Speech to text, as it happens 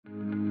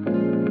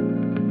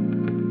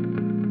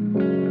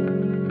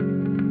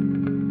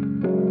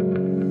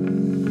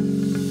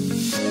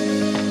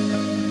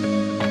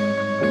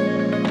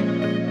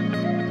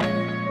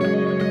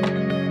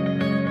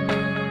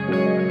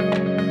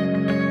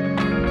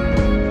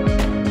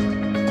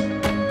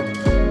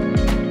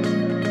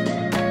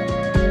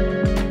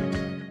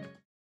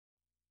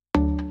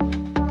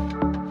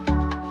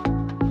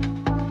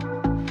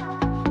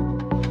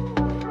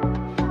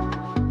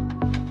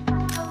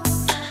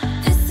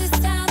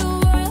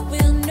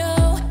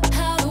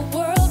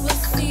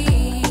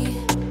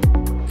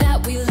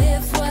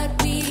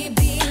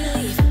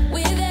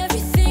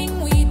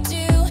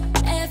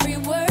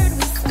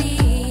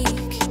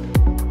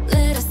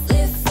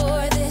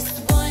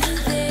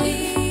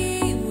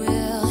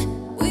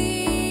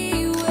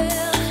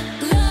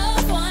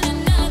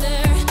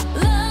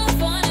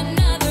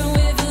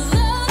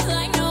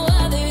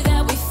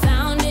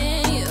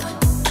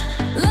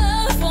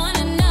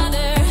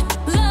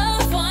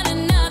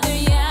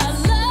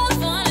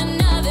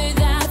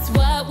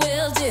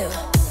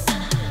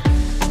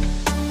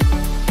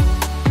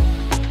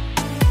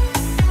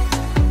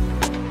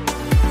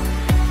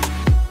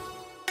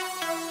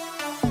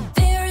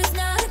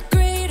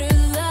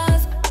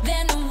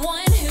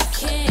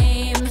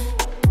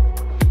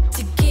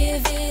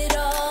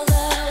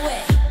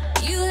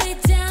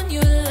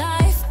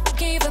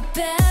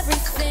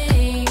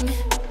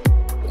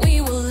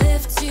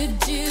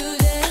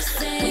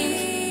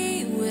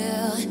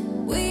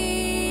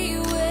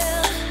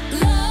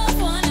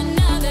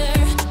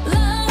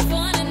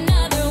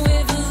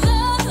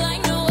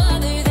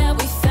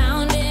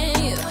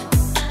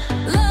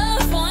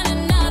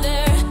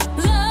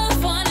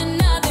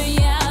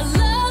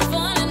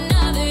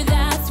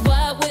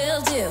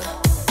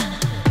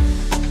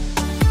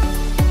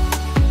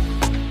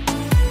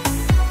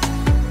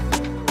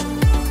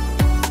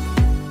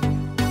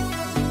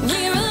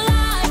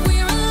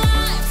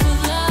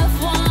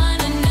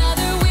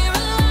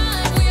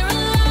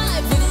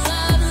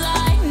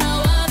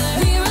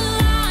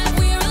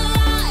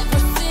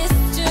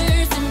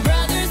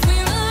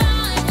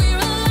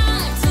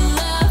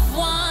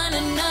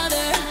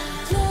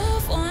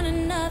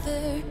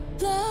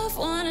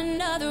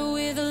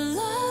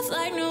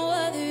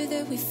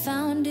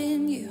found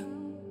in you.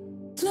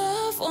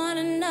 Love one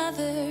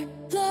another,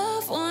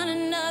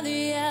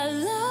 yeah,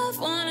 love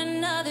one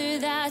another,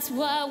 that's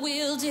what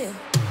we'll do.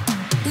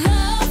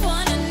 Love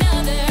one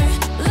another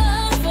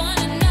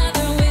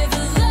with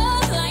a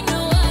love like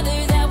no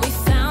other that we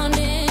found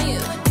in you.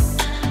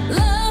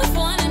 Love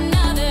one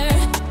another,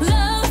 yeah,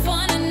 love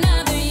one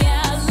another,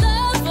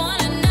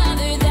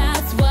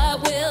 that's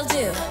what we'll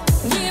do.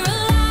 We're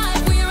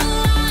alive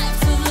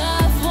to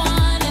love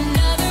one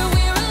another.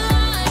 We're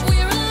alive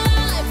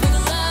with a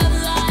love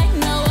like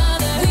no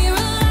other.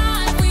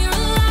 We're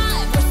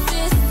alive, we're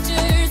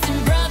sisters and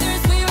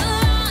brothers.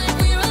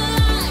 We're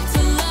alive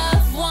to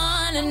love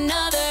one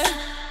another.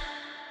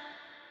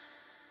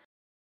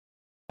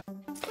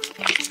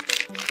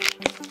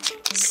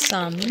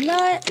 Some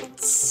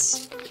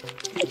nuts,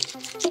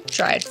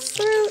 dried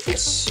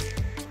fruit,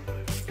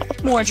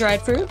 more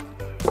dried fruit.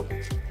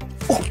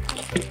 Oh,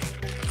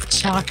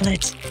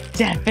 chocolate,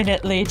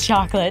 definitely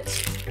chocolate.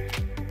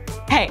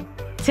 Hey,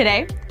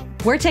 today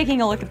we're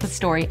taking a look at the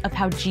story of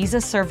how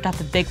Jesus served up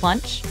a big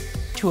lunch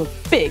to a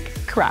big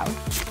crowd.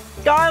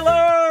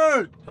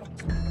 Skylar!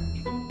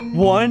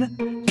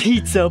 One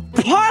pizza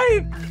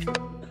pipe!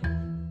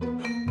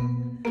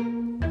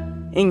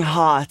 Ing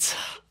hot.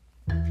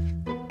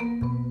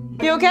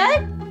 You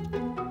okay?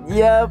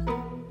 Yep.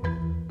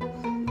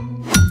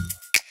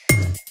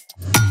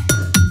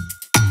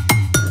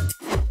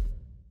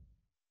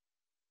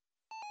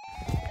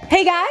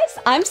 Hey guys,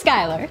 I'm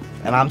Skylar.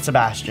 And I'm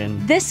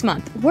Sebastian. This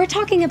month, we're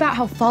talking about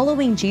how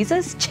following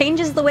Jesus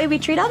changes the way we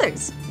treat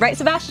others. Right,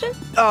 Sebastian?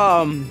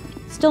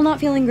 Still not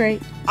feeling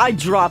great? I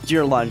dropped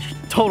your lunch.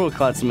 Total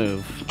klutz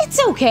move. It's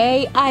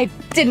okay. I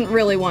didn't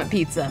really want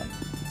pizza.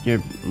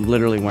 You're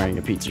literally wearing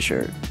a pizza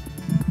shirt.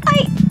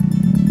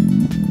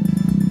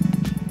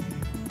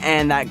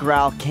 And that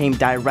growl came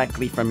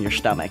directly from your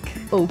stomach.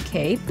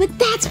 Okay, but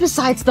that's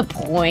besides the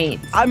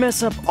point. I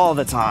mess up all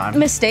the time.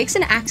 Mistakes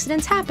and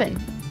accidents happen.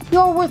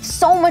 You're worth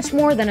so much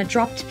more than a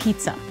dropped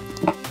pizza.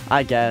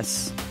 I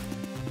guess.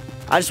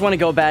 I just want to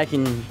go back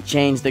and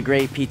change the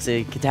great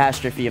pizza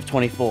catastrophe of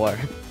 24.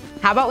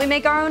 How about we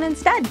make our own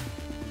instead?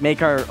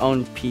 Make our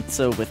own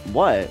pizza with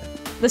what?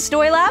 The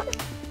Story Lab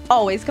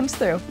always comes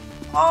through.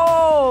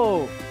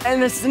 Oh,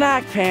 and the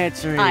snack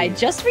pantry. I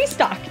just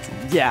restocked.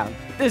 Yeah,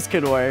 this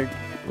could work.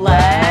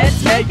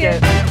 Let's make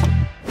it.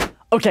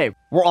 Okay,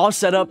 we're all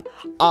set up.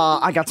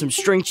 I got some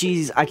string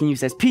cheese I can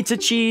use as pizza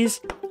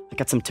cheese. I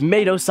got some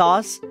tomato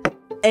sauce.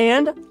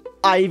 And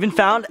I even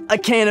found a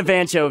can of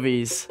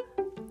anchovies.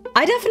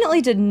 I definitely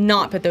did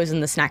not put those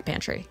in the snack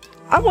pantry.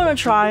 I want to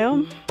try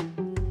them.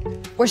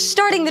 We're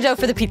starting the dough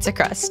for the pizza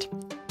crust.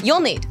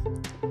 You'll need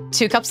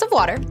 2 cups of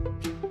water,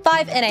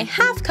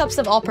 5½ cups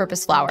of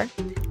all-purpose flour,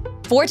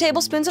 4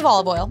 tablespoons of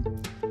olive oil,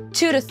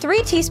 2 to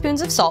 3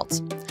 teaspoons of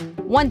salt,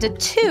 1 to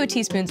 2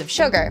 teaspoons of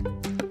sugar,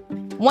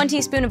 1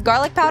 teaspoon of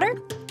garlic powder,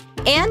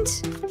 and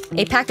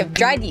a pack of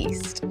dried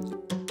yeast.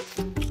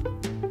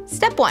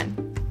 Step 1.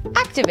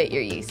 Activate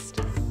your yeast.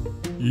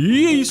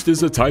 Yeast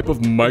is a type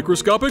of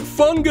microscopic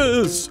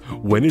fungus.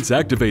 When it's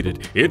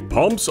activated, it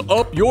pumps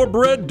up your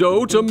bread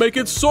dough to make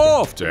it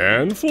soft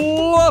and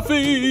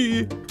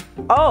fluffy.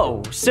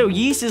 Oh, so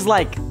yeast is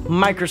like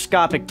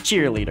microscopic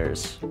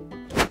cheerleaders.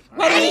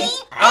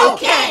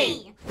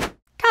 Okay.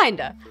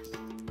 Kinda.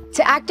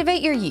 To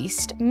activate your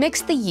yeast,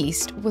 mix the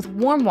yeast with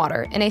warm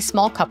water in a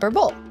small cup or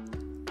bowl.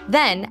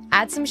 Then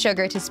add some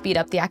sugar to speed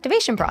up the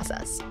activation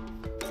process.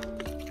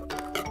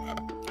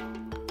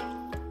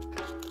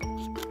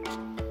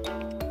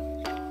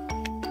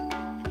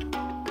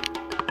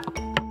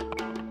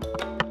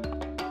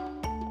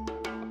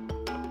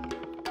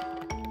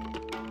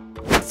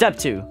 Step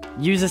 2.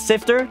 Use a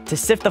sifter to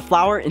sift the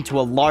flour into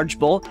a large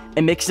bowl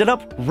and mix it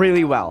up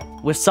really well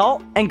with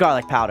salt and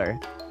garlic powder.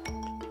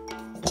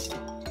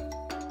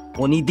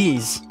 We'll need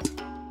these.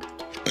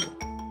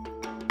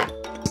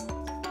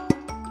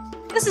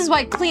 This is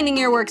why cleaning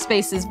your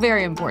workspace is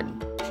very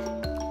important.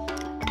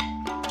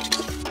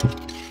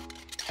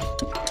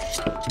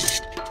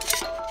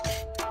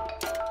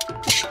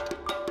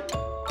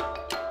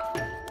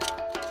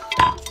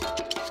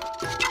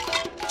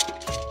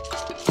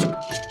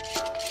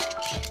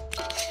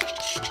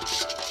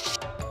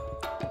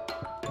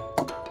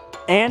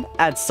 And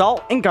add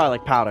salt and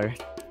garlic powder.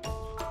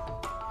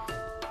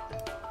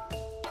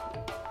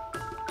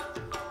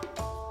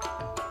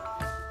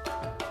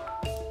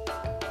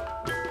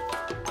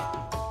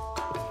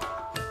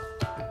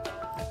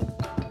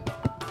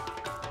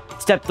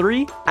 Step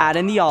 3, add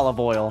in the olive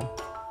oil.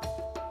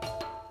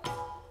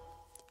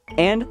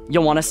 And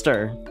you'll want to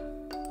stir.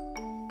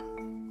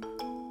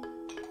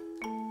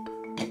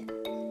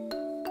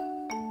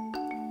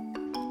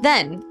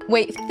 Then,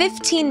 wait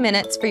 15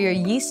 minutes for your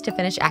yeast to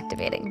finish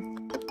activating.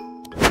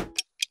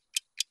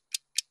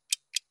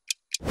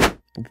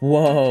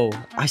 Whoa,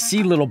 I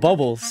see little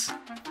bubbles.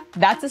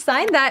 That's a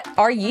sign that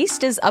our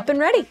yeast is up and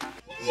ready.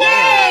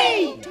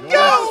 Yay!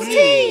 Go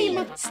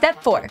team!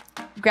 Step 4.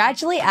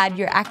 Gradually add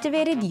your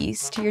activated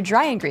yeast to your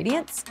dry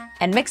ingredients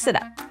and mix it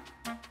up.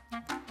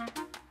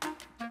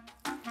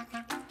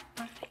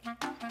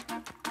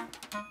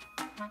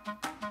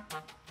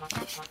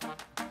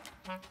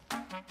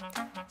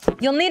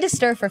 You'll need to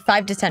stir for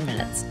 5 to 10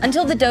 minutes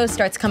until the dough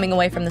starts coming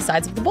away from the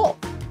sides of the bowl.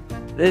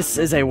 This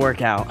is a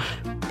workout.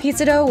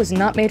 Pizza dough was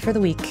not made for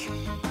the weak.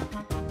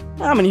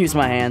 I'm gonna use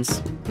my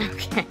hands.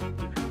 Okay.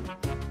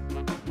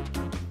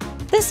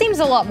 This seems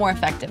a lot more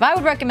effective. I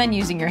would recommend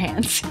using your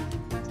hands.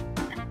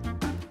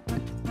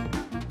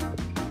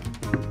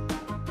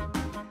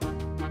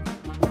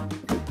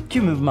 Can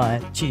you move my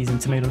cheese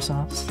and tomato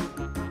sauce?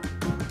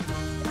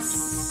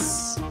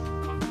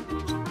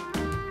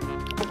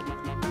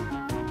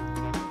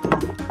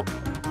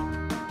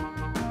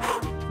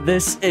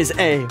 This is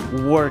a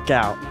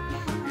workout.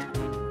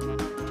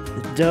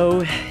 The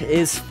dough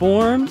is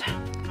formed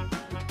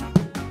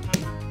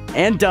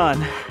and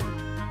done.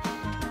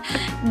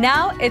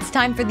 Now it's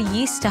time for the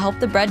yeast to help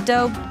the bread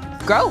dough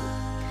grow.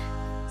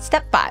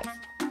 Step 5.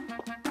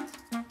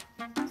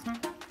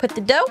 Put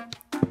the dough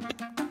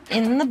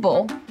in the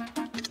bowl.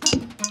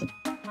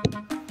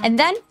 And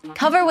then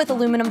cover with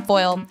aluminum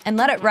foil and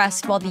let it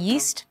rest while the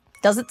yeast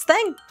does its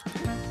thing.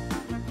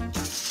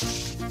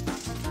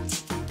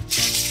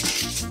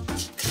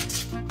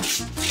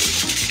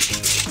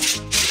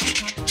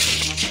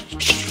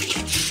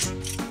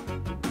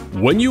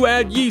 When you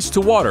add yeast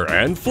to water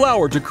and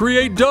flour to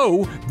create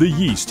dough, the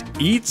yeast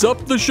eats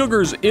up the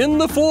sugars in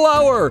the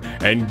flour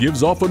and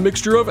gives off a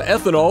mixture of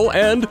ethanol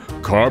and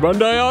carbon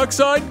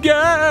dioxide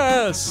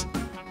gas.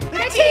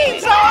 The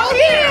team's all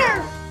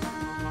here!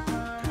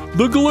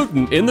 The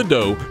gluten in the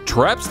dough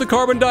traps the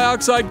carbon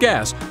dioxide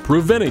gas,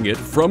 preventing it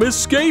from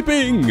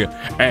escaping.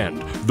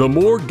 And the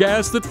more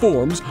gas that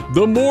forms,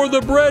 the more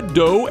the bread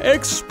dough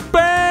expands.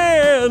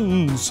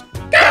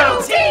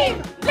 Go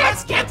team!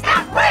 Let's get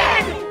that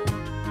bread!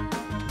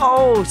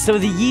 Oh, so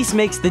the yeast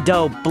makes the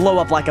dough blow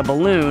up like a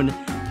balloon,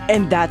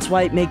 and that's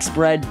why it makes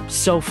bread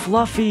so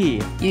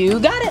fluffy.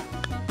 You got it.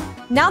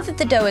 Now that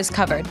the dough is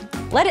covered,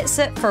 let it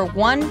sit for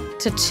 1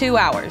 to 2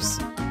 hours.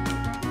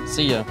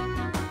 See ya.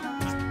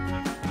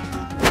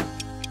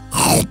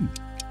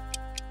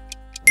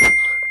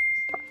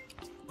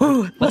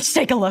 Ooh, let's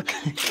take a look.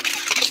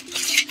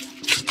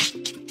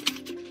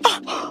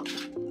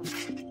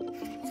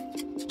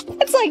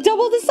 It's like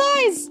double the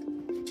size.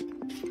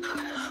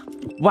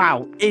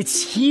 Wow,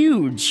 it's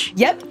huge.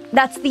 Yep,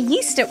 that's the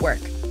yeast at work.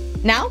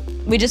 Now,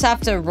 we just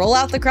have to roll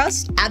out the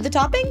crust, add the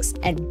toppings,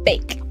 and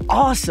bake.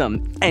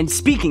 Awesome. And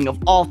speaking of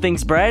all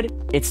things bread,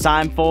 it's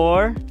time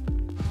for...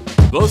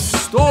 The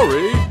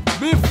story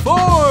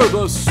before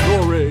the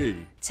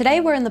story.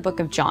 Today we're in the book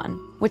of John,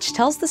 which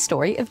tells the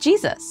story of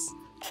Jesus.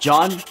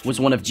 John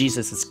was one of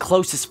Jesus'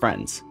 closest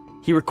friends.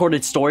 He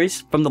recorded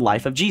stories from the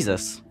life of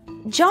Jesus.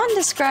 John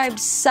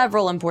describes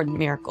several important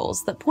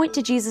miracles that point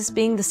to Jesus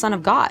being the Son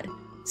of God,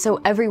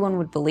 so everyone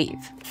would believe.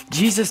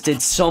 Jesus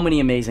did so many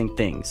amazing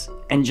things,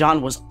 and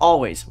John was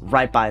always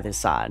right by his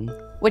side.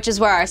 Which is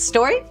where our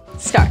story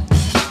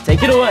starts.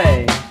 Take it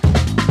away.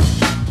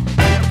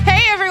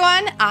 Hey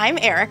everyone, I'm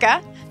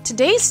Erica.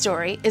 Today's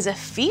story is a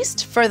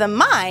feast for the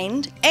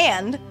mind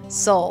and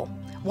soul.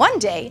 One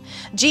day,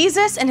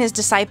 Jesus and his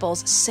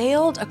disciples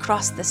sailed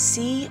across the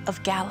Sea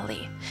of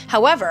Galilee.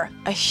 However,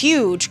 a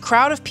huge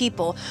crowd of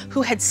people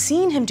who had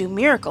seen him do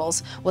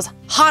miracles was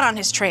hot on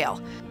his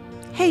trail.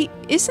 Hey,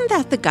 isn't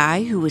that the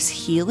guy who was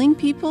healing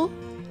people?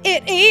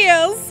 It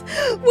is.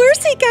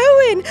 Where's he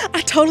going?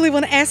 I totally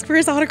want to ask for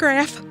his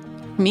autograph.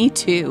 Me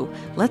too.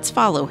 Let's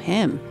follow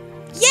him.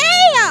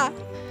 Yeah!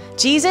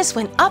 Jesus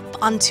went up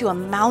onto a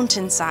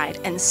mountainside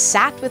and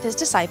sat with his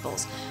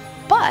disciples.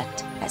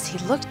 But as he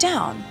looked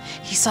down,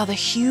 he saw the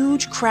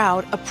huge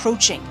crowd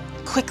approaching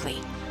quickly.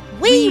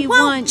 We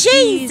want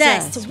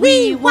Jesus!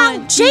 We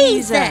want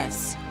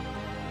Jesus!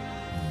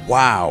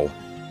 Wow,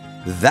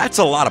 that's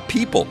a lot of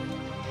people.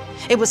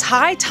 It was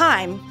high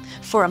time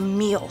for a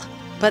meal,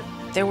 but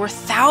there were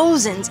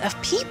thousands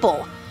of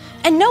people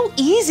and no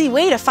easy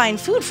way to find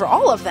food for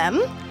all of them.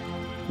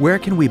 Where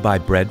can we buy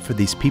bread for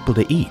these people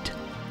to eat?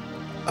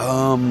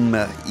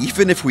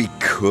 Even if we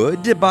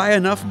could buy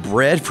enough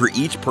bread for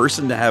each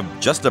person to have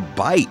just a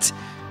bite,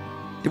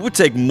 it would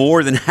take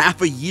more than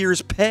half a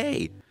year's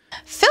pay.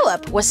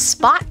 Philip was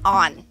spot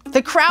on.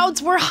 The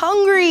crowds were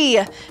hungry,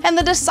 and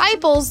the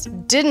disciples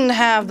didn't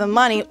have the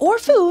money or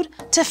food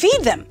to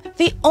feed them.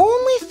 The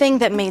only thing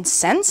that made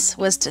sense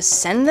was to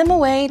send them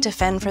away to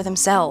fend for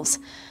themselves.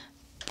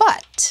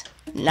 But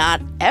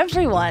not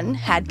everyone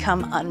had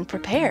come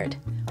unprepared.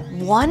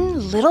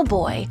 One little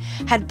boy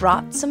had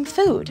brought some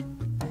food.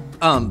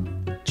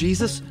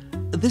 Jesus,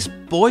 this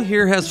boy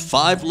here has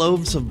 5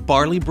 loaves of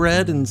barley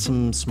bread and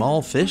some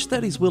small fish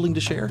that he's willing to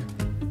share.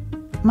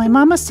 My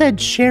mama said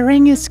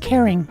sharing is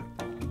caring.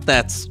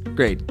 That's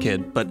great,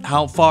 kid, but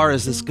how far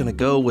is this gonna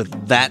go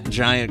with that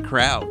giant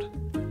crowd?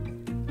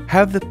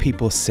 Have the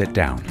people sit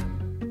down.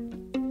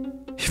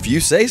 If you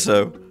say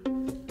so.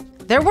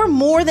 There were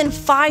more than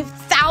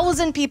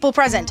 5,000 people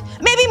present,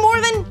 maybe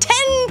more than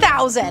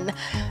 10,000.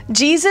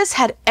 Jesus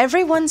had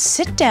everyone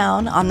sit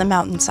down on the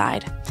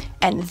mountainside,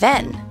 and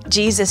then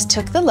Jesus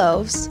took the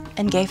loaves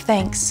and gave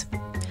thanks.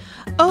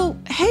 Oh,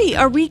 hey,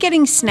 are we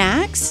getting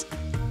snacks?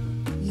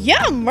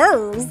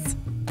 Yummers!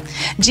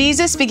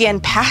 Jesus began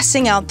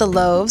passing out the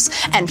loaves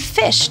and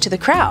fish to the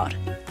crowd.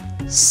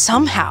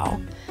 Somehow,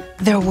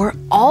 there were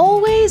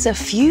always a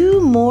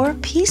few more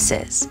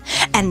pieces,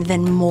 and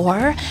then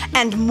more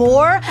and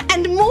more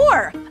and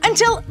more,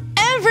 until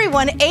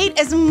everyone ate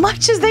as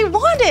much as they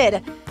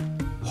wanted.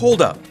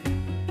 Hold up.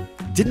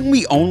 Didn't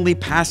we only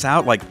pass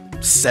out like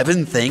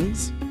 7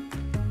 things?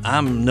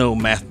 I'm no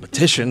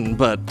mathematician,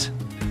 but...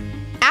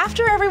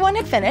 After everyone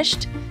had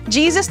finished,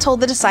 Jesus told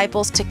the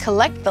disciples to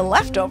collect the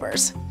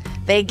leftovers.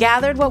 They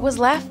gathered what was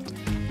left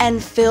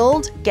and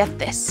filled, get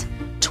this,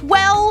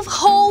 12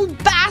 whole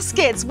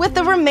baskets with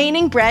the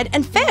remaining bread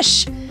and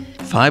fish.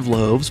 5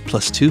 loaves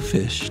plus 2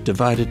 fish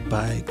divided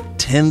by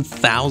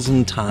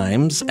 10,000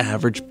 times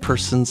average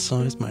person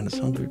size minus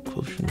hunger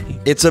quotient.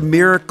 It's a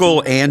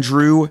miracle,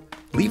 Andrew.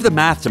 Leave the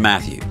math to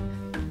Matthew.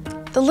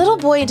 The little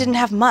boy didn't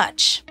have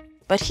much,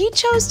 but he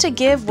chose to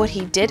give what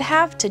he did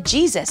have to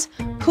Jesus,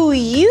 who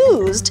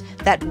used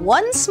that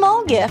one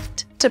small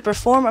gift to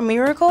perform a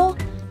miracle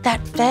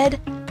that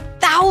fed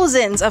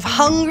thousands of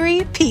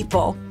hungry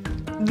people.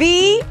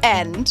 The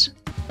end.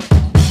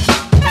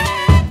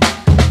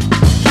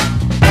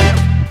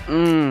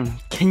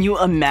 Can you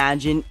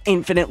imagine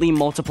infinitely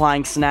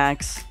multiplying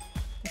snacks?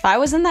 If I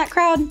was in that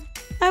crowd,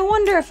 I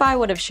wonder if I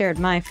would have shared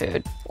my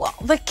food. Well,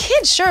 the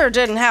kid sure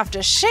didn't have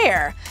to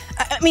share.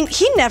 I mean,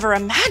 he never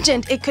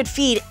imagined it could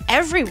feed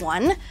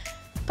everyone,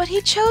 but he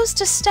chose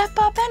to step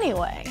up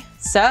anyway.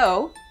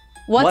 So,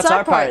 what's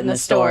our part in the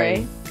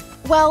story?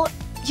 Well,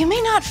 you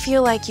may not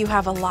feel like you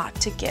have a lot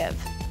to give,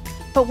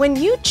 but when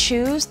you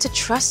choose to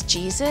trust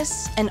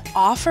Jesus and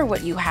offer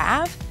what you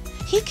have,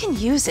 he can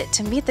use it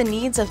to meet the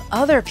needs of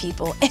other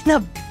people in a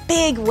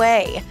big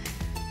way.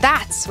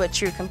 That's what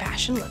true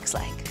compassion looks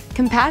like.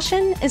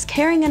 Compassion is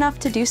caring enough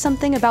to do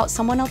something about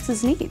someone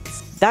else's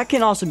needs. That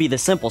can also be the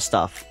simple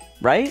stuff,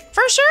 right?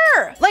 For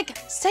sure! Like,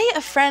 say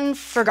a friend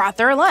forgot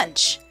their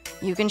lunch.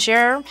 You can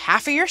share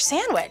half of your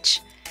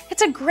sandwich.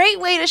 It's a great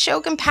way to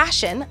show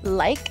compassion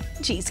like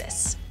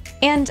Jesus.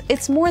 And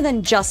it's more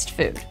than just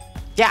food.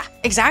 Yeah,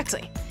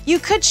 exactly. You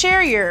could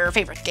share your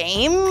favorite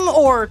game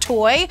or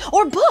toy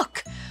or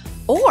book.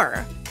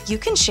 Or you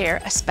can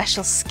share a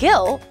special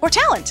skill or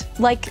talent.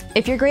 Like,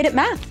 if you're great at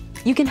math,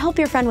 you can help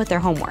your friend with their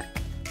homework.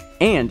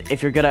 And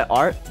if you're good at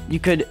art, you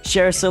could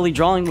share a silly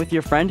drawing with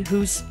your friend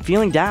who's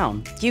feeling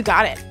down. You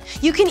got it.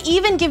 You can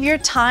even give your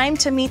time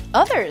to meet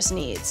others'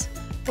 needs,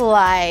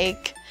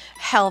 like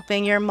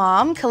helping your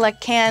mom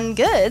collect canned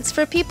goods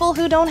for people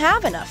who don't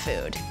have enough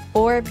food.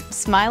 Or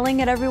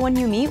smiling at everyone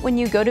you meet when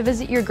you go to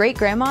visit your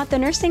great-grandma at the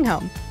nursing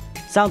home.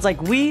 Sounds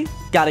like we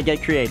gotta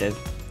get creative.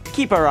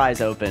 Keep our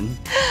eyes open.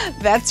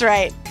 That's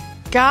right.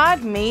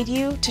 God made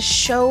you to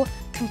show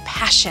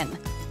compassion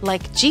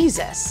like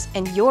Jesus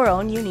in your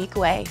own unique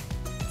way.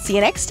 See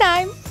you next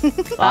time.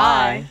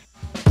 Bye.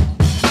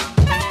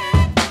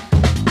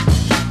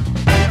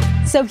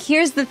 So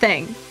here's the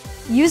thing.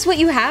 Use what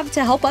you have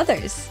to help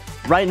others.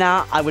 Right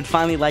now, I would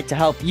finally like to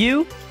help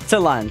you to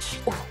lunch.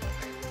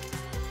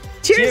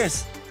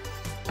 Cheers.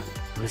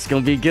 It's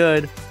gonna be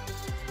good.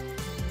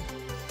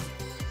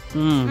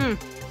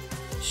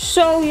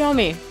 So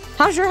yummy.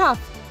 How's your half?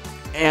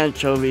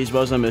 Anchovies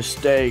was a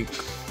mistake.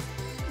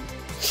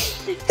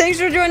 Thanks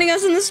for joining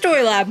us in the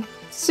Story Lab.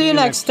 See you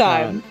next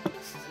time.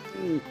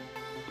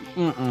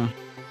 Mm-mm.